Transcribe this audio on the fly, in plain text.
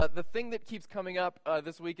The thing that keeps coming up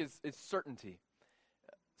this week is certainty.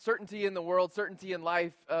 Certainty in the world, certainty in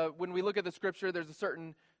life. When we look at the scripture, there's a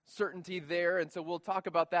certain certainty there, and so we'll talk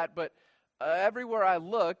about that. But everywhere I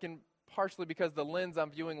look, and partially because the lens I'm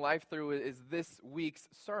viewing life through is this week's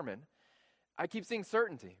sermon, I keep seeing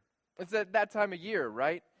certainty. It's at that time of year,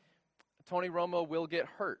 right? Tony Romo will get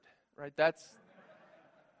hurt, right? That's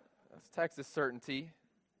Texas certainty.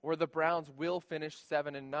 Or the Browns will finish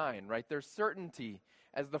 7-9, right? There's certainty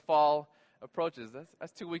as the fall approaches.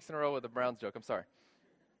 That's 2 weeks in a row with a Browns joke. I'm sorry.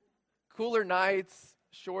 Cooler nights,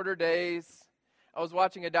 shorter days. I was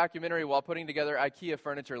watching a documentary while putting together IKEA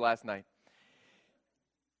furniture last night.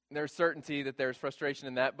 There's certainty that there's frustration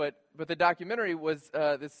in that, but the documentary was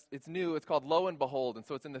it's new. It's called Lo and Behold, and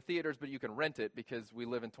so it's in the theaters, but you can rent it because we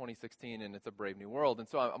live in 2016 and it's a brave new world. And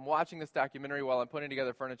so I'm watching this documentary while I'm putting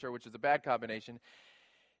together furniture, which is a bad combination.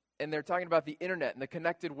 And they're talking about the internet and the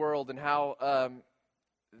connected world and how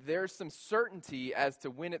there's some certainty as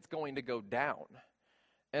to when it's going to go down.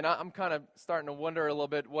 And I'm kind of starting to wonder a little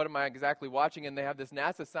bit, what am I exactly watching? And they have this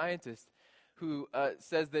NASA scientist who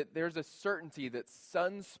says that there's a certainty that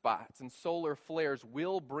sunspots and solar flares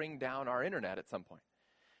will bring down our internet at some point.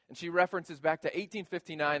 And she references back to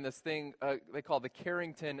 1859, this thing they call the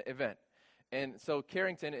Carrington event. And so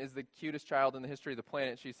Carrington is the cutest child in the history of the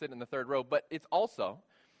planet. She's sitting in the third row. But it's also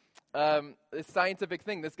a scientific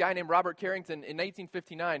thing. This guy named Robert Carrington in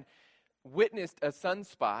 1859 witnessed a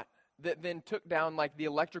sunspot that then took down like the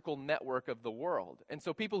electrical network of the world. And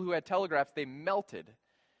so people who had telegraphs, they melted.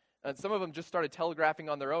 And some of them just started telegraphing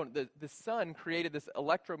on their own. The sun created this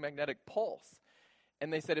electromagnetic pulse.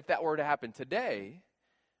 And they said if that were to happen today,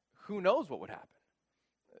 who knows what would happen?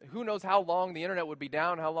 Who knows how long the internet would be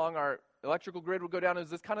down, how long our electrical grid would go down. It was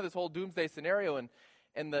this whole doomsday scenario.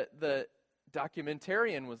 And the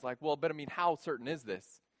documentarian was like, well, but I mean, how certain is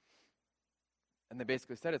this? And they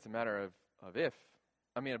basically said it's a matter of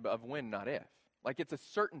when, not if. Like it's a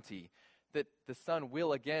certainty that the sun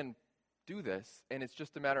will again do this, and it's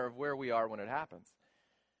just a matter of where we are when it happens.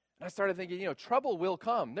 And I started thinking, trouble will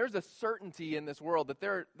come. There's a certainty in this world that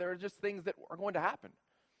there are just things that are going to happen.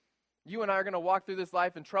 You and I are going to walk through this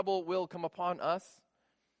life, and trouble will come upon us.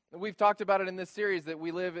 And we've talked about it in this series that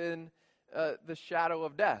we live in the shadow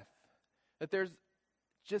of death. That there's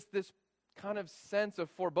just this kind of sense of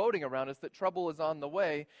foreboding around us that trouble is on the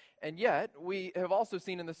way. And yet, we have also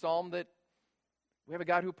seen in the psalm that we have a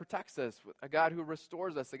God who protects us, a God who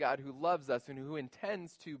restores us, a God who loves us, and who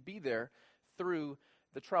intends to be there through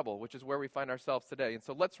the trouble, which is where we find ourselves today. And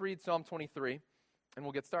so let's read Psalm 23, and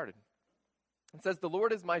we'll get started. It says, "The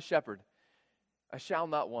Lord is my shepherd, I shall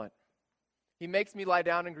not want. He makes me lie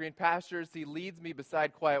down in green pastures. He leads me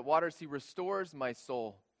beside quiet waters. He restores my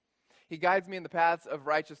soul. He guides me in the paths of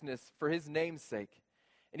righteousness for his name's sake.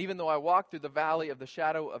 And even though I walk through the valley of the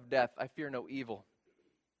shadow of death, I fear no evil.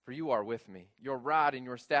 For you are with me. Your rod and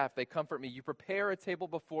your staff, they comfort me. You prepare a table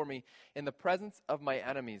before me in the presence of my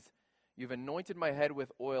enemies. You've anointed my head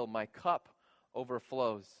with oil. My cup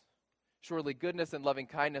overflows. Surely goodness and loving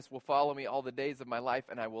kindness will follow me all the days of my life,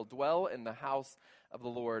 and I will dwell in the house of the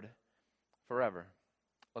Lord forever."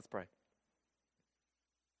 Let's pray.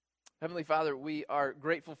 Heavenly Father, we are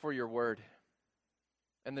grateful for your word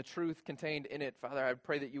and the truth contained in it. Father, I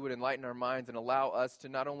pray that you would enlighten our minds and allow us to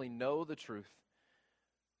not only know the truth,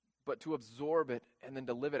 but to absorb it and then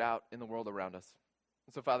to live it out in the world around us.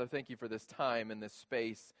 And so, Father, thank you for this time and this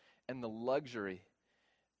space and the luxury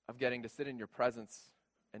of getting to sit in your presence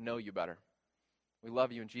and know you better. We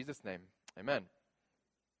love you in Jesus' name. Amen.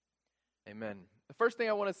 Amen. The first thing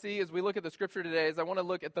I want to see as we look at the scripture today is I want to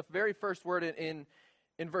look at the very first word in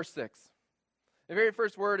verse 6. The very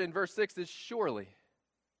first word in verse 6 is surely,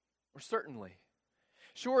 or certainly.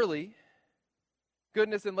 Surely,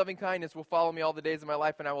 goodness and loving kindness will follow me all the days of my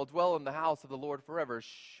life, and I will dwell in the house of the Lord forever.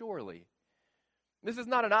 Surely. This is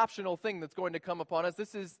not an optional thing that's going to come upon us.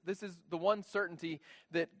 This is the one certainty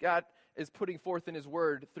that God is putting forth in his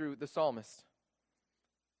word through the psalmist.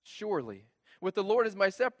 Surely. With the Lord as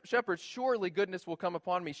my shepherd, surely goodness will come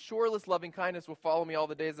upon me. Surely loving kindness will follow me all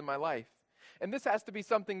the days of my life. And this has to be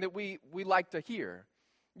something that we like to hear.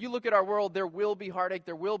 You look at our world, there will be heartache,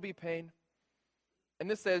 there will be pain. And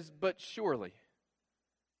this says, but surely.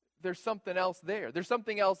 There's something else there. There's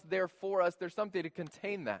something else there for us. There's something to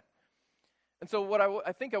contain that. And so what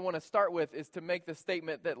I think I want to start with is to make the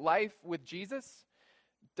statement that life with Jesus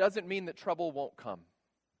doesn't mean that trouble won't come.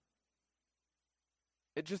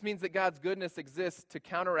 It just means that God's goodness exists to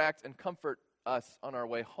counteract and comfort us on our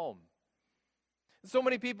way home. So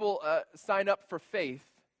many people sign up for faith,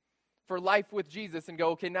 for life with Jesus, and go,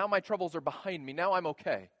 okay, now my troubles are behind me. Now I'm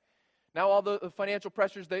okay. Now all the financial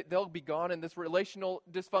pressures, they'll be gone, and this relational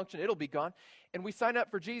dysfunction, it'll be gone. And we sign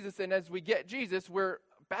up for Jesus, and as we get Jesus, we're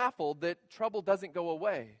baffled that trouble doesn't go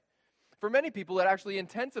away. For many people, it actually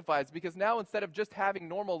intensifies, because now instead of just having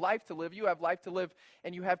normal life to live, you have life to live,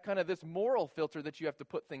 and you have kind of this moral filter that you have to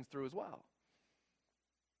put things through as well.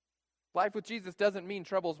 Life with Jesus doesn't mean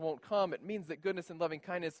troubles won't come. It means that goodness and loving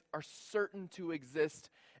kindness are certain to exist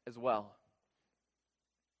as well,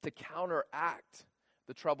 to counteract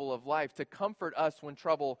the trouble of life, to comfort us when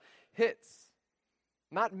trouble hits.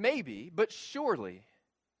 Not maybe, but surely.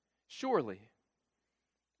 Surely.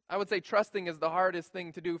 I would say trusting is the hardest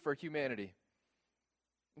thing to do for humanity.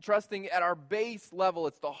 Trusting at our base level,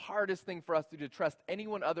 it's the hardest thing for us to do, to trust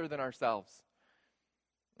anyone other than ourselves.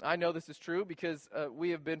 I know this is true because we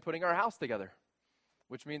have been putting our house together,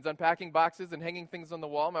 which means unpacking boxes and hanging things on the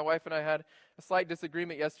wall. My wife and I had a slight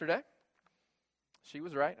disagreement yesterday. She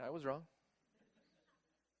was right, I was wrong.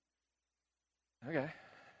 Okay.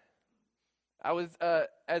 I was,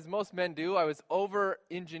 as most men do, I was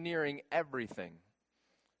over-engineering everything.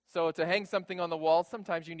 So to hang something on the wall,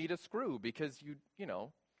 sometimes you need a screw because you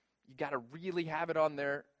got to really have it on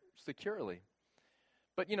there securely.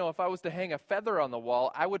 But, if I was to hang a feather on the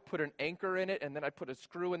wall, I would put an anchor in it, and then I'd put a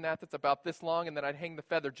screw in that's about this long, and then I'd hang the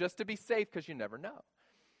feather just to be safe because you never know.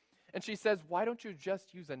 And she says, why don't you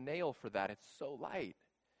just use a nail for that? It's so light.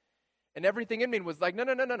 And everything in me was like,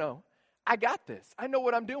 no. I got this. I know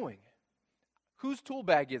what I'm doing. Whose tool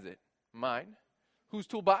bag is it? Mine. Whose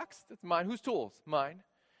toolbox? It's mine. Whose tools? Mine.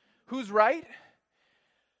 Who's right?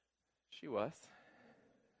 She was.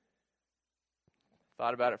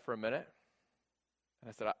 Thought about it for a minute. And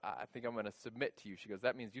I said, I think I'm going to submit to you. She goes,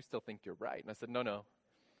 that means you still think you're right. And I said, no. No.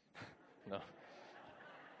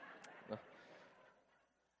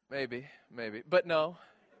 Maybe. But no.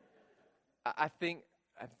 I think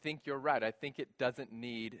you're right. I think it doesn't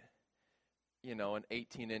need, an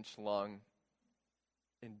 18-inch long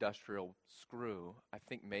industrial screw. I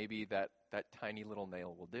think maybe that tiny little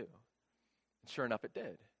nail will do. And sure enough, it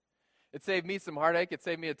did. It saved me some heartache. It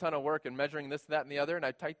saved me a ton of work in measuring this, that, and the other. And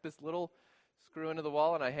I tight this little screw into the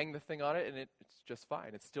wall, and I hang the thing on it, and it's just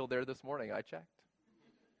fine. It's still there this morning. I checked.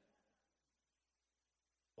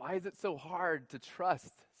 Why is it so hard to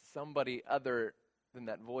trust somebody other than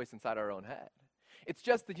that voice inside our own head? It's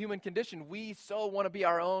just the human condition. We so want to be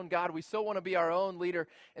our own God. We so want to be our own leader.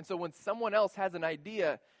 And so when someone else has an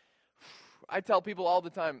idea, I tell people all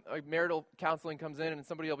the time, like marital counseling comes in and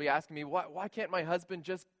somebody will be asking me, why can't my husband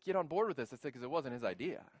just get on board with this? I say, because it wasn't his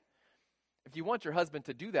idea. If you want your husband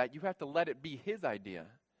to do that, you have to let it be his idea.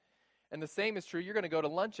 And the same is true. You're going to go to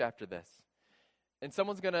lunch after this. And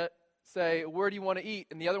someone's going to say, where do you want to eat?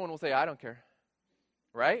 And the other one will say, I don't care.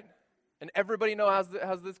 Right? And everybody knows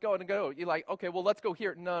how's this going? And go, you're like, okay, well, let's go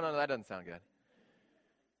here. No, that doesn't sound good.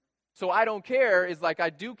 So I don't care is like I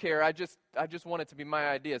do care. I just want it to be my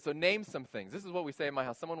idea. So name some things. This is what we say in my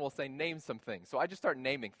house. Someone will say, name some things. So I just start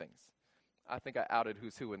naming things. I think I outed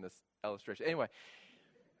who's who in this illustration. Anyway,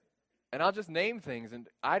 and I'll just name things, and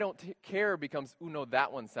I don't care becomes, no,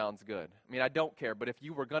 that one sounds good. I mean, I don't care, but if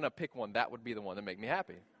you were going to pick one, that would be the one that make me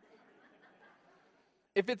happy.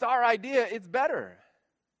 If it's our idea, it's better.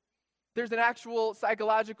 There's an actual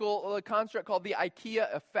psychological construct called the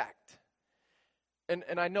IKEA effect.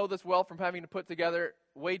 And I know this well from having to put together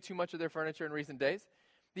way too much of their furniture in recent days.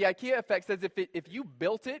 The IKEA effect says if you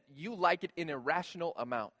built it, you like it in a rational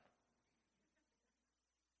amount.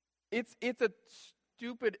 It's a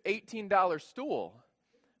stupid $18 stool,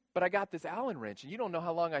 but I got this Allen wrench, and you don't know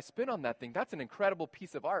how long I spent on that thing. That's an incredible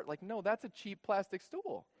piece of art. Like, no, that's a cheap plastic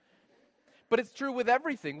stool. But it's true with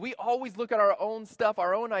everything. We always look at our own stuff,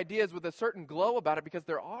 our own ideas with a certain glow about it because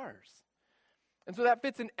they're ours. And so that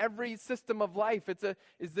fits in every system of life.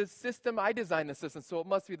 Is this system, I designed the system, so it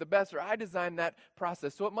must be the best, or I designed that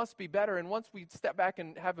process, so it must be better. And once we step back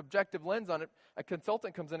and have objective lens on it, a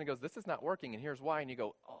consultant comes in and goes, this is not working, and here's why. And you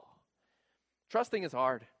go, oh. Trusting is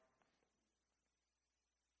hard.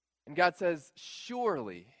 And God says,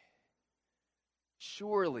 surely,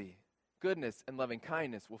 goodness and loving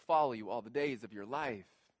kindness will follow you all the days of your life.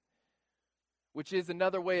 Which is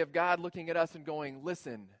another way of God looking at us and going,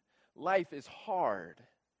 listen, life is hard.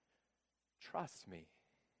 Trust me.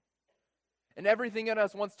 And everything in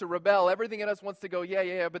us wants to rebel. Everything in us wants to go,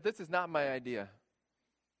 yeah, but this is not my idea.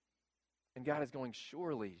 And God is going,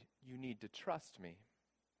 surely you need to trust me.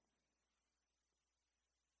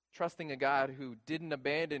 Trusting a God who didn't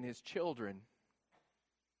abandon his children,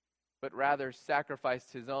 but rather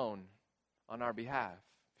sacrificed his own on our behalf.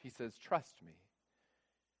 He says, trust me.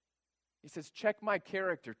 He says, check my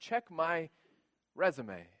character, check my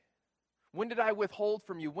resume. When did I withhold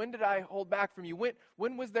from you? When did I hold back from you?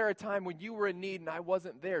 When was there a time when you were in need and I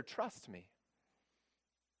wasn't there? Trust me.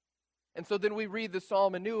 And so then we read the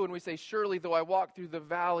psalm anew and we say, surely though I walk through the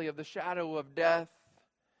valley of the shadow of death,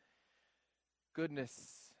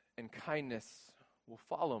 goodness and kindness will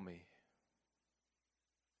follow me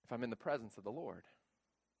if I'm in the presence of the Lord.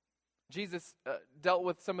 Jesus dealt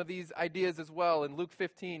with some of these ideas as well. In Luke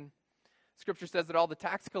 15, Scripture says that all the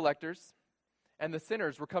tax collectors and the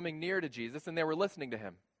sinners were coming near to Jesus, and they were listening to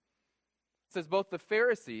him. It says both the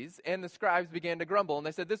Pharisees and the scribes began to grumble, and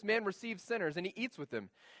they said, this man receives sinners, and he eats with them.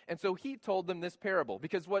 And so he told them this parable,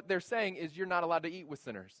 because what they're saying is you're not allowed to eat with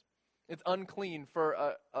sinners. It's unclean for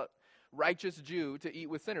a righteous Jew to eat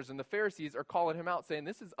with sinners. And the Pharisees are calling him out, saying,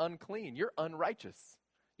 this is unclean. You're unrighteous.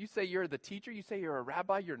 You say you're the teacher. You say you're a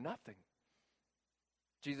rabbi. You're nothing.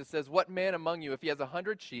 Jesus says, what man among you, if he has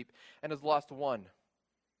 100 sheep and has lost one,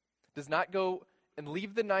 does not go and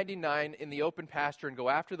leave the 99 in the open pasture and go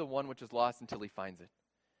after the one which is lost until he finds it?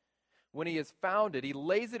 When he has found it, he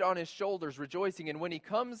lays it on his shoulders, rejoicing. And when he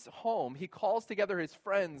comes home, he calls together his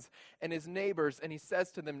friends and his neighbors, and he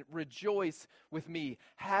says to them, rejoice with me,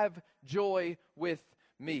 have joy with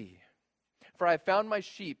me, for I have found my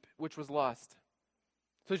sheep which was lost.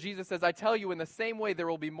 So Jesus says, I tell you, in the same way, there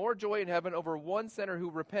will be more joy in heaven over one sinner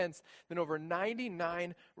who repents than over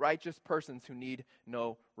 99 righteous persons who need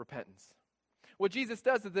no repentance. What Jesus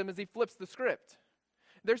does to them is he flips the script.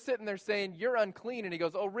 They're sitting there saying, you're unclean. And he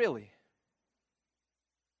goes, oh, really?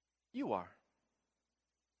 You are.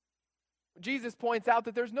 Jesus points out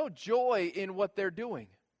that there's no joy in what they're doing.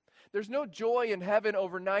 There's no joy in heaven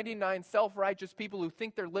over 99 self-righteous people who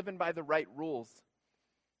think they're living by the right rules.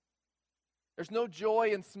 There's no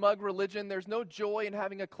joy in smug religion. There's no joy in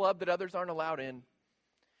having a club that others aren't allowed in.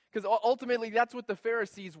 Because ultimately, that's what the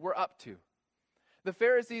Pharisees were up to. The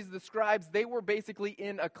Pharisees, the scribes, they were basically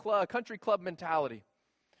in a country club mentality.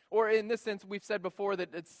 Or in this sense, we've said before that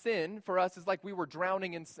it's sin for us is like we were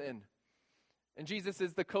drowning in sin. And Jesus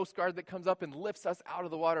is the Coast Guard that comes up and lifts us out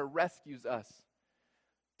of the water, rescues us.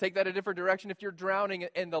 Take that a different direction. If you're drowning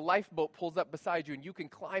and the lifeboat pulls up beside you and you can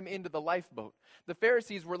climb into the lifeboat. The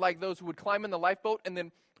Pharisees were like those who would climb in the lifeboat and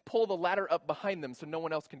then pull the ladder up behind them so no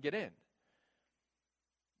one else can get in.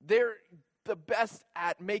 They're the best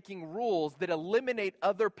at making rules that eliminate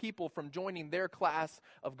other people from joining their class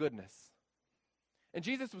of goodness. And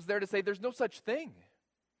Jesus was there to say there's no such thing.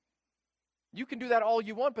 You can do that all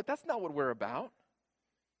you want, but that's not what we're about.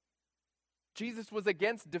 Jesus was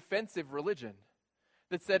against defensive religion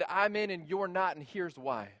that said, I'm in and you're not, and here's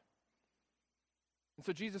why. And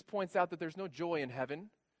so Jesus points out that there's no joy in heaven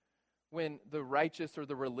when the righteous or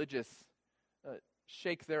the religious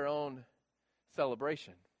shake their own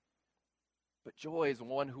celebration. But joy is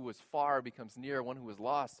one who was far becomes near, one who was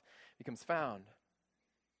lost becomes found.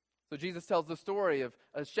 So Jesus tells the story of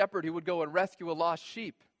a shepherd who would go and rescue a lost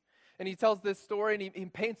sheep. And he tells this story and he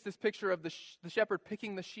paints this picture of the shepherd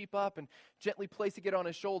picking the sheep up and gently placing it on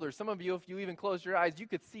his shoulders. Some of you, if you even closed your eyes, you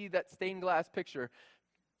could see that stained glass picture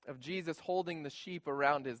of Jesus holding the sheep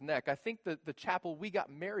around his neck. I think the chapel we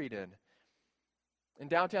got married in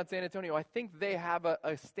downtown San Antonio, I think they have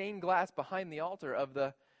a stained glass behind the altar of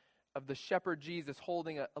the shepherd Jesus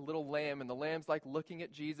holding a little lamb. And the lamb's like looking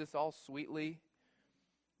at Jesus all sweetly.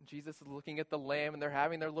 Jesus is looking at the lamb, and they're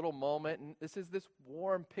having their little moment, and this is this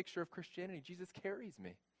warm picture of Christianity. Jesus carries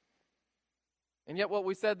me. And yet what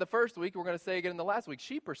we said the first week, we're going to say again in the last week,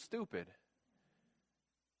 sheep are stupid.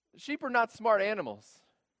 Sheep are not smart animals.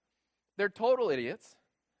 They're total idiots.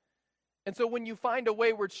 And so when you find a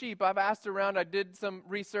wayward sheep, I've asked around, I did some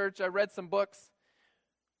research, I read some books.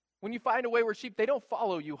 When you find a wayward sheep, they don't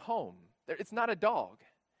follow you home. It's not a dog.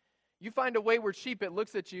 You find a wayward sheep, it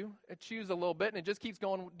looks at you, it chews a little bit, and it just keeps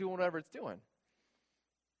going, doing whatever it's doing.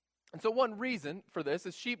 And so one reason for this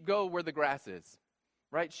is sheep go where the grass is,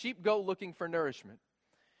 right? Sheep go looking for nourishment.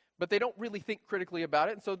 But they don't really think critically about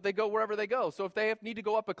it, and so they go wherever they go. So if they need to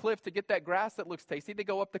go up a cliff to get that grass that looks tasty, they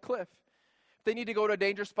go up the cliff. If they need to go to a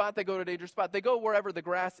dangerous spot, they go to a dangerous spot. They go wherever the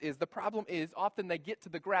grass is. The problem is often they get to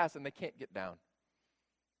the grass and they can't get down.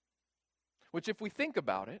 Which if we think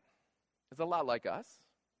about it, is a lot like us.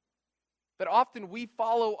 That often we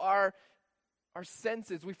follow our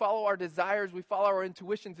senses, we follow our desires, we follow our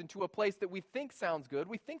intuitions into a place that we think sounds good.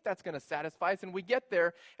 We think that's going to satisfy us, and we get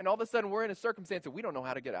there, and all of a sudden we're in a circumstance that we don't know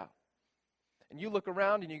how to get out. And you look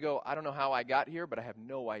around and you go, I don't know how I got here, but I have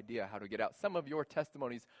no idea how to get out. Some of your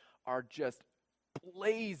testimonies are just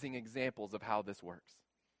blazing examples of how this works.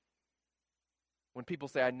 When people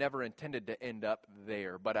say, I never intended to end up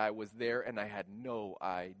there, but I was there and I had no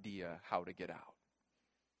idea how to get out.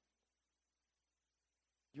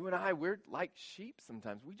 You and I, we're like sheep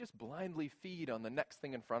sometimes. We just blindly feed on the next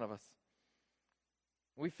thing in front of us.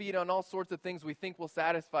 We feed on all sorts of things we think will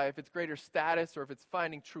satisfy, if it's greater status or if it's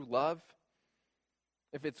finding true love,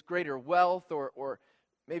 if it's greater wealth or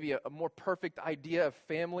maybe a more perfect idea of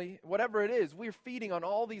family. Whatever it is, we're feeding on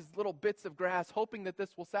all these little bits of grass, hoping that this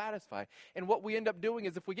will satisfy. And what we end up doing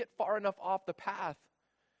is if we get far enough off the path,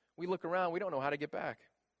 we look around, we don't know how to get back.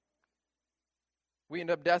 We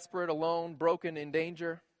end up desperate, alone, broken, in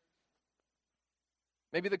danger.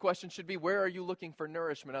 Maybe the question should be, where are you looking for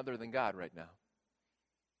nourishment other than God right now?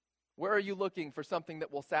 Where are you looking for something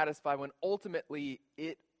that will satisfy when ultimately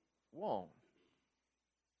it won't?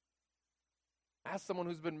 Ask someone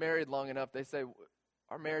who's been married long enough. They say,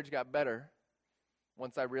 our marriage got better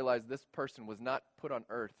once I realized this person was not put on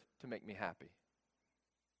earth to make me happy.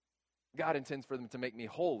 God intends for them to make me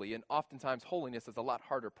holy, and oftentimes holiness is a lot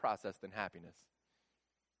harder process than happiness.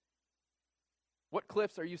 What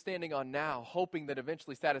cliffs are you standing on now, hoping that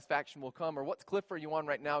eventually satisfaction will come? Or what cliff are you on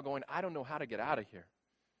right now going, I don't know how to get out of here?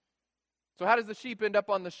 So how does the sheep end up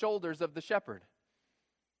on the shoulders of the shepherd?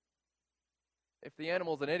 If the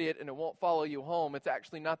animal's an idiot and it won't follow you home, it's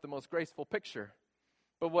actually not the most graceful picture.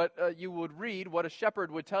 But what you would read, what a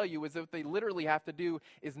shepherd would tell you, is that what they literally have to do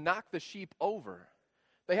is knock the sheep over.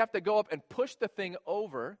 They have to go up and push the thing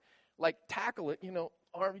over, like tackle it,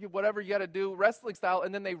 arm you, whatever you got to do, wrestling style,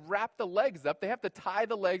 and then they wrap the legs up. They have to tie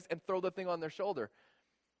the legs and throw the thing on their shoulder.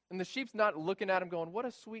 And the sheep's not looking at him going, what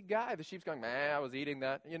a sweet guy. The sheep's going, man, I was eating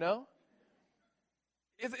that,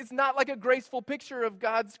 It's not like a graceful picture of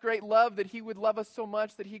God's great love, that he would love us so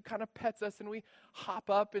much that he kind of pets us and we hop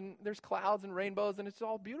up and there's clouds and rainbows and it's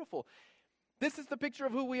all beautiful. This is the picture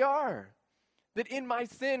of who we are. That in my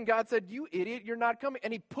sin, God said, you idiot, you're not coming.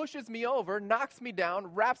 And he pushes me over, knocks me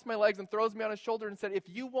down, wraps my legs and throws me on his shoulder and said, if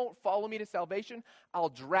you won't follow me to salvation, I'll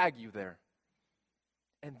drag you there.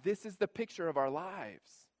 And this is the picture of our lives.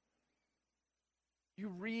 You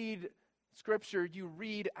read Scripture, you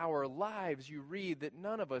read our lives, you read that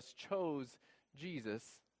none of us chose Jesus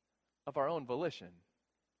of our own volition.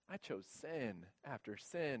 I chose sin after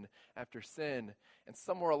sin after sin. And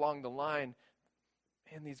somewhere along the line,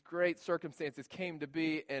 and these great circumstances came to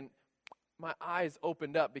be, and my eyes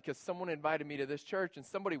opened up because someone invited me to this church, and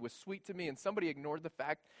somebody was sweet to me, and somebody ignored the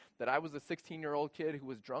fact that I was a 16-year-old kid who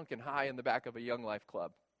was drunk and high in the back of a Young Life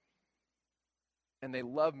club. And they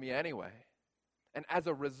loved me anyway. And as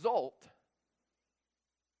a result,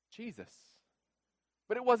 Jesus.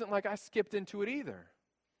 But it wasn't like I skipped into it either.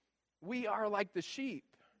 We are like the sheep.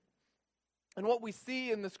 And what we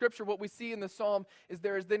see in the Scripture, what we see in the Psalm, is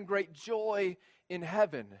there is then great joy in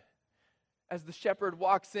heaven as the shepherd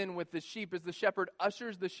walks in with the sheep, as the shepherd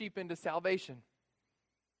ushers the sheep into salvation.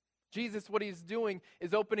 Jesus, what he's doing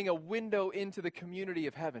is opening a window into the community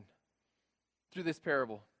of heaven through this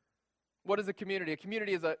parable. What is a community? A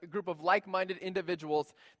community is a group of like-minded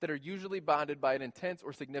individuals that are usually bonded by an intense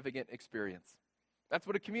or significant experience. That's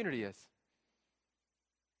what a community is.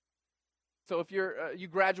 So if you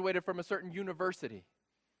graduated from a certain university,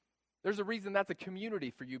 there's a reason that's a community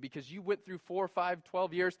for you, because you went through 4, 5,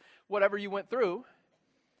 12 years, whatever you went through,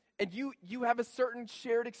 and you have a certain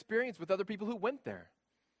shared experience with other people who went there.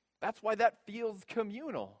 That's why that feels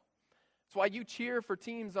communal. That's why you cheer for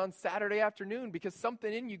teams on Saturday afternoon, because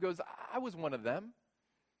something in you goes, I was one of them.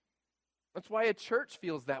 That's why a church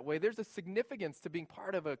feels that way. There's a significance to being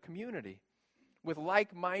part of a community with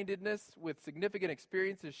like-mindedness, with significant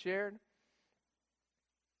experiences shared.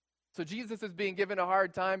 So Jesus is being given a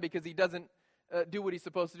hard time because he doesn't do what he's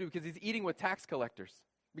supposed to do, because he's eating with tax collectors,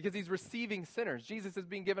 because he's receiving sinners. Jesus is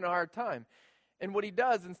being given a hard time. And what he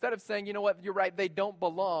does, instead of saying, you know what, you're right, they don't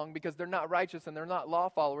belong because they're not righteous and they're not law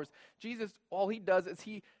followers, Jesus, all he does is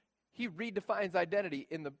he redefines identity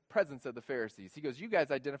in the presence of the Pharisees. He goes, you guys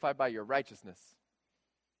identify by your righteousness.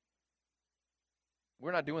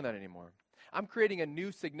 We're not doing that anymore. I'm creating a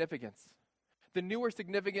new significance. The newer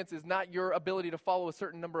significance is not your ability to follow a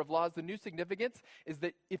certain number of laws. The new significance is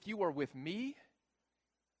that if you are with me,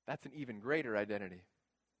 that's an even greater identity.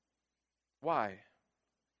 Why?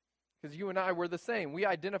 Because you and I, we're the same. We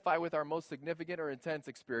identify with our most significant or intense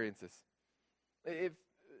experiences. If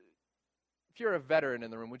you're a veteran in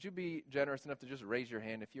the room, would you be generous enough to just raise your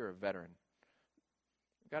hand if you're a veteran?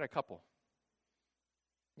 We've got a couple.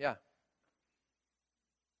 Yeah.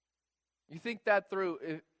 You think that through.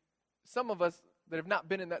 Some of us that have not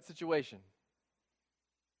been in that situation.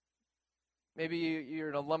 Maybe you're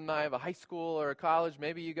an alumni of a high school or a college.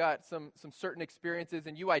 Maybe you got some certain experiences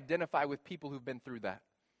and you identify with people who've been through that.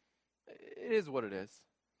 It is what it is.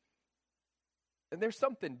 And there's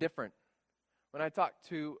something different when I talk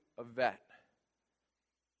to a vet.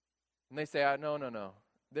 And they say, no.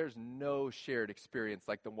 there's no shared experience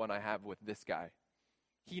like the one I have with this guy.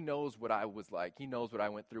 He knows what I was like. He knows what I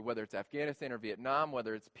went through, whether it's Afghanistan or Vietnam,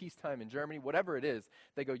 whether it's peacetime in Germany, whatever it is.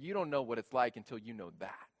 They go, you don't know what it's like until you know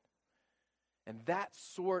that. And that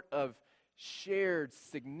sort of shared,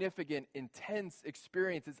 significant, intense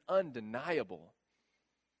experience is undeniable.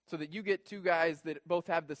 So that you get two guys that both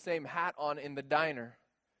have the same hat on in the diner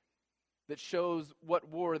that shows what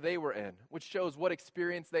war they were in, which shows what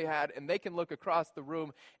experience they had, and they can look across the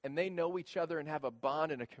room and they know each other and have a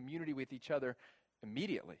bond and a community with each other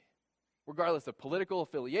immediately. Regardless of political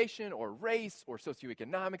affiliation or race or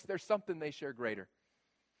socioeconomics, there's something they share greater.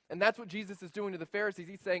 And that's what Jesus is doing to the Pharisees.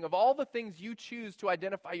 He's saying, of all the things you choose to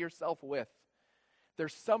identify yourself with,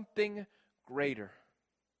 there's something greater.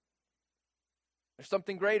 There's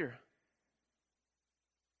something greater.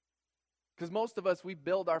 Because most of us, we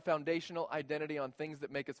build our foundational identity on things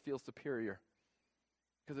that make us feel superior.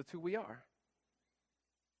 Because it's who we are.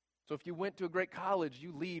 So if you went to a great college,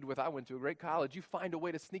 you lead with, I went to a great college. You find a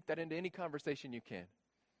way to sneak that into any conversation you can.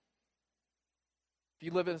 If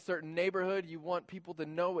you live in a certain neighborhood, you want people to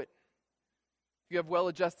know it. If you have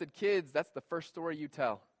well-adjusted kids, that's the first story you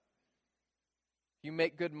tell. If you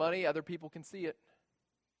make good money, other people can see it.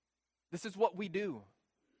 This is what we do.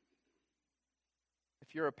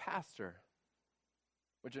 If you're a pastor,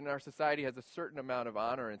 which in our society has a certain amount of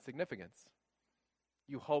honor and significance,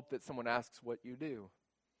 you hope that someone asks what you do.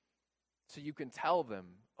 So you can tell them,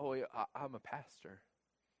 oh, I'm a pastor.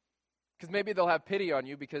 Because maybe they'll have pity on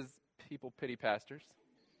you because people pity pastors.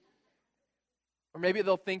 Or maybe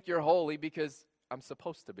they'll think you're holy because I'm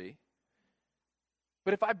supposed to be.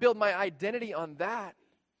 But if I build my identity on that,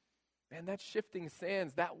 man, that's shifting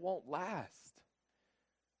sands. That won't last.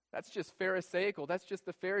 That's just Pharisaical. That's just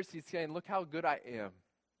the Pharisees saying, look how good I am.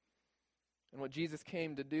 And what Jesus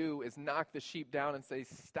came to do is knock the sheep down and say,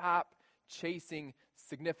 stop chasing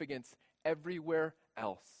significance everywhere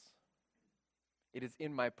else. It is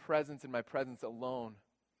in my presence alone,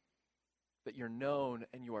 that you're known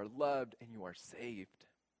and you are loved and you are saved.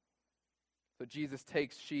 So Jesus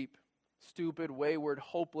takes sheep, stupid, wayward,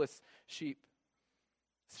 hopeless sheep.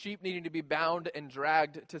 Sheep needing to be bound and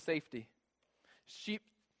dragged to safety. Sheep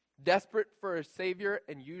desperate for a Savior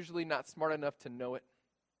and usually not smart enough to know it.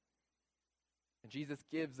 And Jesus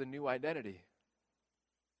gives a new identity.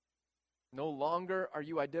 No longer are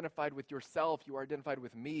you identified with yourself, you are identified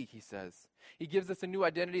with me, he says. He gives us a new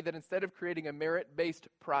identity that instead of creating a merit-based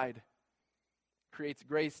pride, creates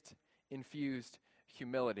grace-infused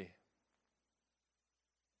humility.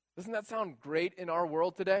 Doesn't that sound great in our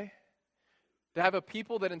world today? To have a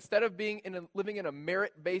people that instead of living in a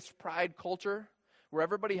merit-based pride culture, where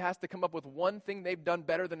everybody has to come up with one thing they've done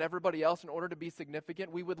better than everybody else in order to be significant,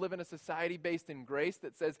 we would live in a society based in grace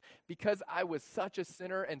that says, because I was such a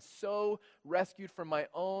sinner and so rescued from my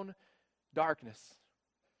own darkness,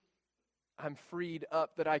 I'm freed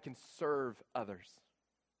up that I can serve others.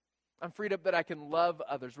 I'm freed up that I can love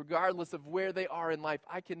others, regardless of where they are in life.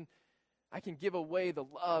 I can give away the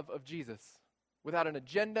love of Jesus without an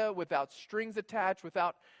agenda, without strings attached,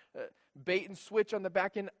 without bait and switch on the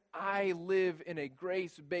back end. I live in a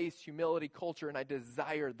grace-based humility culture, and I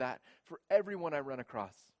desire that for everyone I run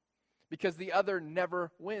across. Because the other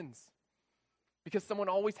never wins. Because someone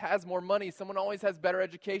always has more money, someone always has better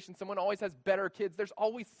education, someone always has better kids. There's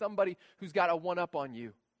always somebody who's got a one-up on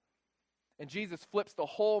you. And Jesus flips the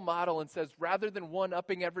whole model and says, rather than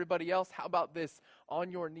one-upping everybody else, how about this? On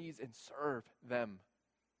your knees and serve them.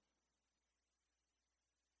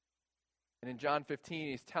 And in John 15,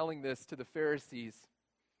 he's telling this to the Pharisees.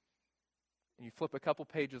 And you flip a couple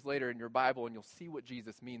pages later in your Bible and you'll see what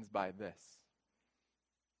Jesus means by this.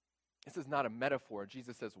 This is not a metaphor.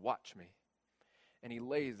 Jesus says, watch me. And he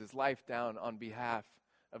lays his life down on behalf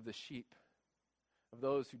of the sheep, of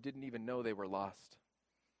those who didn't even know they were lost.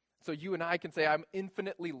 So you and I can say, I'm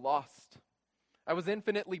infinitely lost. I was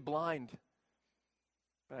infinitely blind.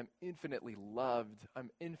 But I'm infinitely loved.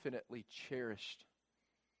 I'm infinitely cherished.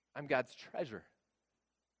 I'm God's treasure.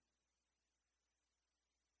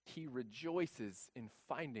 He rejoices in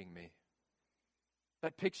finding me.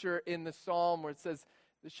 That picture in the psalm where it says,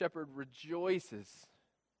 the shepherd rejoices.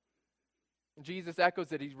 And Jesus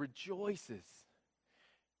echoes it. He rejoices.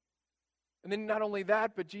 And then not only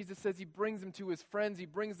that, but Jesus says he brings him to his friends. He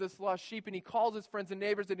brings this lost sheep and he calls his friends and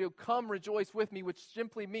neighbors and he'll come rejoice with me, which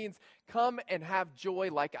simply means come and have joy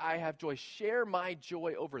like I have joy. Share my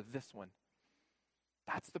joy over this one.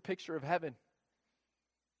 That's the picture of heaven.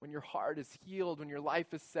 When your heart is healed, when your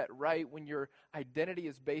life is set right, when your identity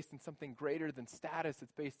is based in something greater than status,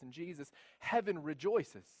 it's based in Jesus, heaven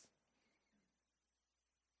rejoices.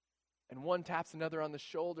 And one taps another on the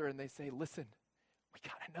shoulder and they say, listen, We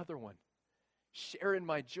got another one. Share in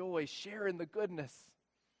my joy. Share in the goodness.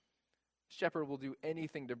 Shepherd will do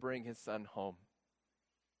anything to bring his son home.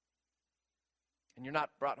 And you're not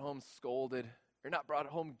brought home scolded. You're not brought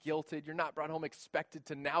home guilted. You're not brought home expected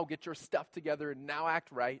to now get your stuff together and now act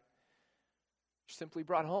right. You're simply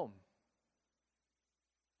brought home.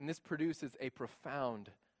 And this produces a profound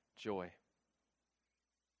joy.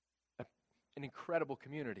 An incredible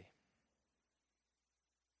community.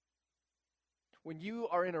 When you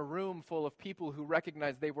are in a room full of people who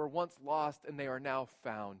recognize they were once lost and they are now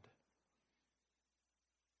found.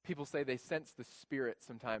 People say they sense the Spirit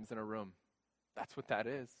sometimes in a room. That's what that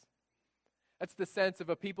is. That's the sense of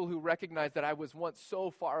a people who recognize that I was once so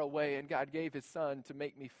far away and God gave his son to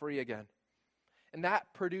make me free again. And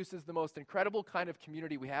that produces the most incredible kind of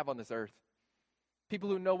community we have on this earth. People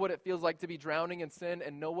who know what it feels like to be drowning in sin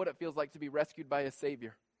and know what it feels like to be rescued by a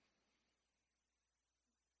Savior.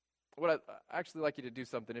 I'd actually like you to do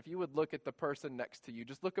something. If you would look at the person next to you,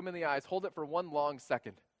 just look them in the eyes, hold it for one long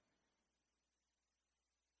second.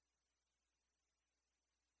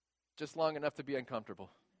 Just long enough to be uncomfortable.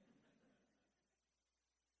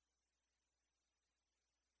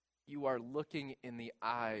 You are looking in the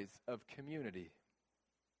eyes of community.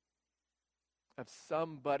 Of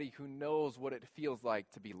somebody who knows what it feels like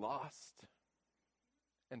to be lost.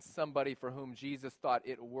 And somebody for whom Jesus thought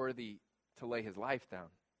it worthy to lay his life down.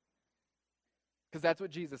 Because that's what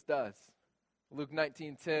Jesus does. Luke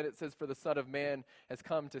 19:10, it says, "For the Son of Man has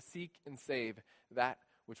come to seek and save that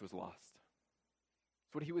which was lost."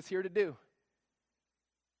 That's what he was here to do.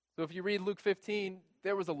 So if you read Luke 15,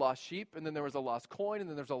 there was a lost sheep, and then there was a lost coin, and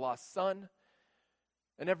then there's a lost son.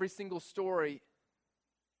 And every single story,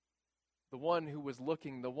 the one who was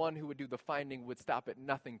looking, the one who would do the finding would stop at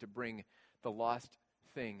nothing to bring the lost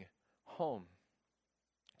thing home.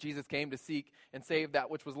 Jesus came to seek and save that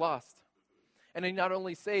which was lost. And he not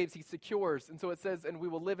only saves, he secures. And so it says, and we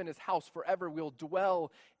will live in his house forever. We will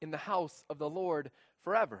dwell in the house of the Lord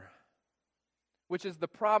forever. Which is the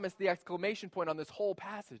promise, the exclamation point on this whole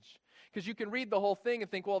passage. Because you can read the whole thing and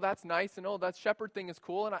think, well, that's nice, and oh, that shepherd thing is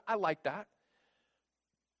cool, and I like that.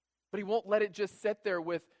 But he won't let it just sit there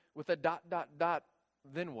with a ...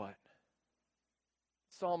 Then what?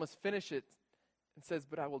 Psalmist finish it and says,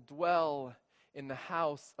 but I will dwell in the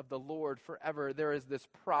house of the Lord forever. There is this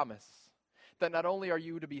promise that not only are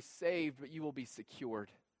you to be saved, but you will be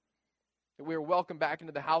secured. That we are welcomed back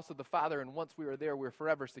into the house of the Father, and once we are there, we're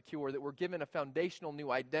forever secure. That we're given a foundational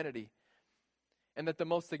new identity. And that the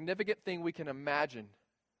most significant thing we can imagine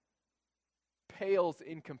pales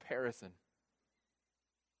in comparison.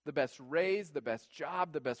 The best raise, the best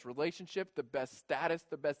job, the best relationship, the best status,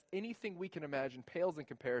 the best anything we can imagine pales in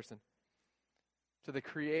comparison to the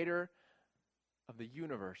Creator of the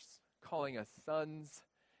universe calling us sons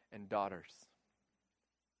and daughters.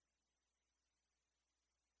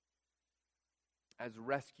 As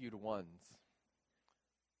rescued ones.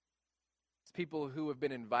 As people who have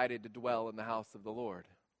been invited to dwell in the house of the Lord.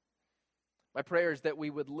 My prayer is that we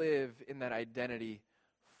would live in that identity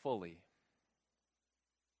fully.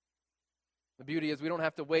 The beauty is we don't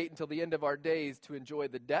have to wait until the end of our days to enjoy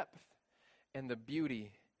the depth and the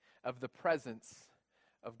beauty of the presence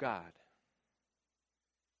of God.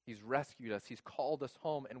 He's rescued us. He's called us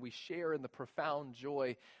home, and we share in the profound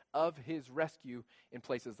joy of his rescue in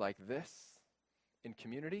places like this, in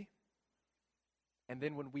community. And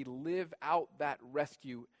then when we live out that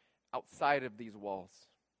rescue outside of these walls,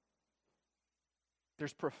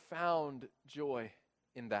 there's profound joy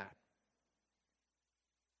in that.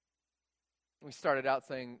 We started out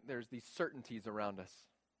saying there's these certainties around us.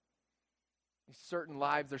 These certain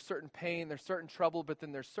lives, there's certain pain, there's certain trouble, but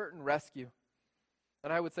then there's certain rescue.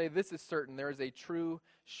 And I would say this is certain. There is a true,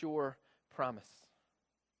 sure promise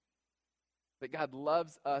that God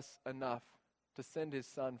loves us enough to send his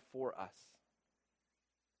son for us.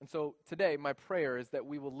 And so today, my prayer is that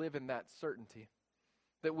we will live in that certainty,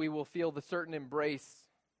 that we will feel the certain embrace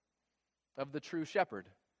of the true shepherd.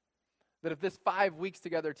 That if this 5 weeks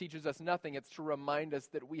together teaches us nothing, it's to remind us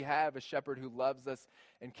that we have a shepherd who loves us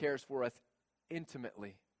and cares for us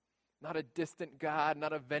intimately. Not a distant God,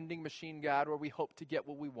 not a vending machine God where we hope to get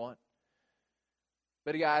what we want.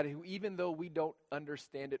 But a God who, even though we don't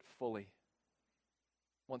understand it fully,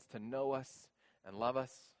 wants to know us and love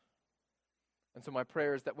us. And so my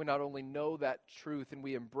prayer is that we not only know that truth and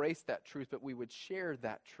we embrace that truth, but we would share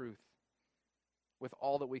that truth with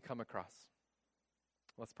all that we come across.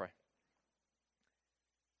 Let's pray.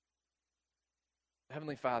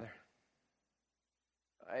 Heavenly Father,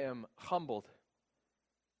 I am humbled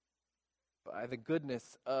by the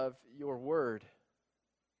goodness of your word,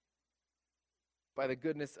 by the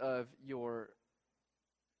goodness of your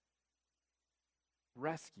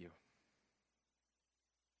rescue.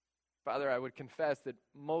 Father, I would confess that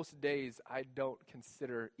most days I don't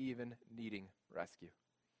consider even needing rescue.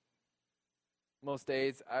 Most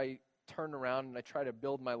days I turn around and I try to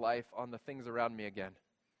build my life on the things around me again.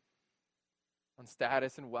 On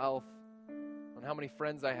status and wealth, on how many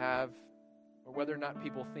friends I have, or whether or not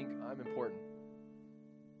people think I'm important.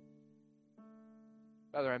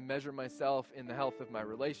 Father, I measure myself in the health of my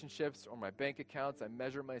relationships or my bank accounts. I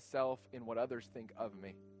measure myself in what others think of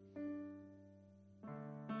me.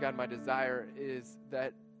 God, my desire is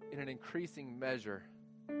that in an increasing measure,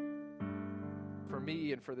 for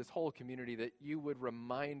me and for this whole community, that you would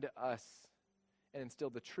remind us and instill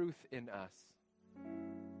the truth in us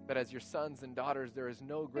that as your sons and daughters, there is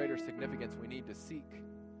no greater significance we need to seek.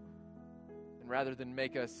 And rather than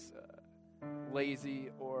make us lazy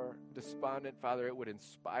or despondent, Father, it would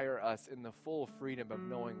inspire us in the full freedom of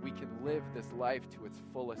knowing we can live this life to its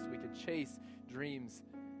fullest. We can chase dreams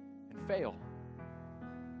and fail,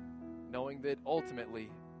 knowing that ultimately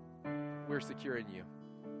we're secure in you.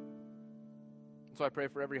 And so I pray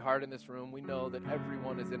for every heart in this room. We know that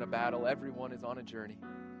everyone is in a battle. Everyone is on a journey.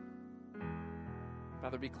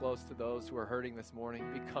 Father, be close to those who are hurting this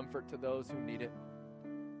morning. Be comfort to those who need it.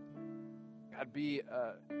 God, be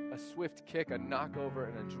a swift kick, a knockover,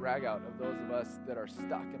 and a drag out of those of us that are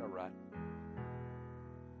stuck in a rut.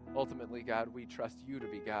 Ultimately, God, we trust you to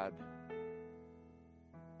be God,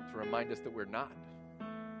 to remind us that we're not,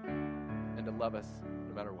 and to love us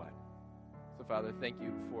no matter what. So, Father, thank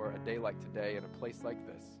you for a day like today and a place like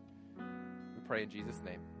this. We pray in Jesus'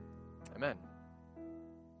 name. Amen.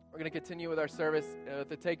 We're going to continue with our service with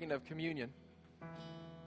the taking of communion.